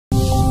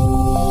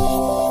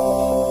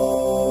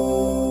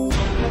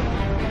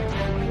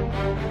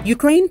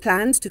Ukraine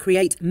plans to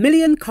create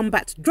million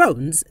combat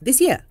drones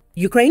this year.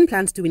 Ukraine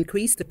plans to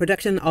increase the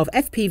production of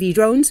FPV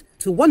drones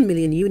to 1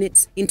 million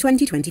units in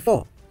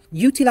 2024,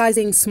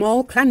 utilizing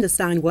small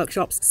clandestine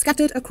workshops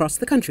scattered across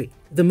the country.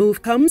 The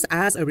move comes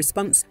as a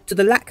response to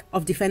the lack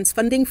of defense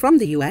funding from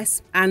the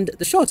US and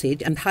the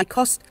shortage and high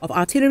cost of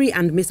artillery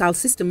and missile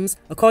systems,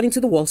 according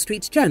to the Wall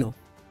Street Journal.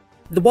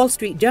 The Wall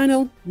Street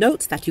Journal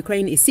notes that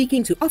Ukraine is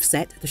seeking to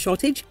offset the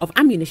shortage of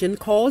ammunition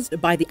caused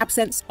by the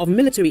absence of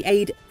military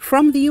aid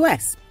from the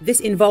US.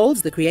 This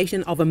involves the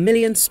creation of a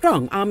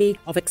million-strong army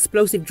of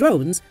explosive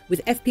drones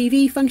with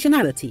FPV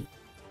functionality.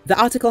 The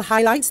article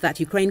highlights that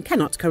Ukraine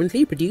cannot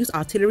currently produce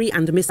artillery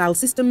and missile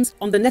systems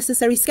on the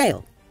necessary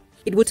scale.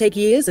 It would take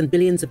years and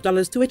billions of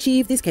dollars to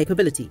achieve this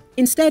capability.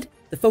 Instead,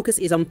 the focus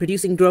is on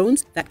producing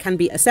drones that can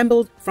be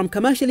assembled from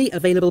commercially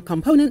available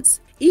components,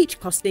 each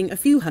costing a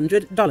few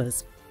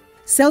 $100s.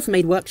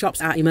 Self-made workshops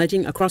are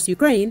emerging across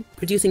Ukraine,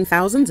 producing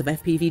thousands of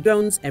FPV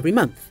drones every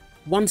month.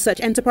 One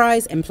such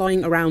enterprise,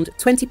 employing around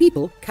 20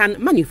 people, can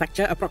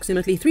manufacture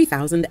approximately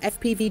 3,000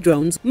 FPV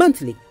drones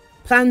monthly.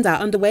 Plans are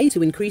underway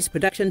to increase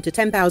production to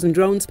 10,000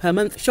 drones per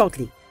month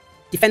shortly.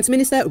 Defense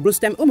Minister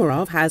Rustem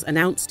Umerov has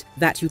announced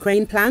that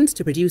Ukraine plans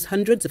to produce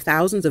hundreds of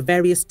thousands of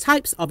various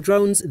types of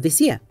drones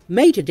this year.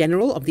 Major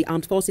General of the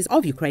Armed Forces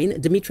of Ukraine,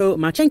 Dmytro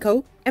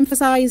Marchenko,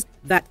 emphasized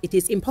that it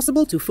is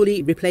impossible to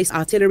fully replace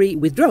artillery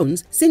with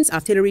drones since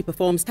artillery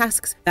performs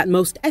tasks that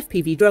most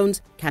FPV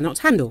drones cannot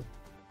handle.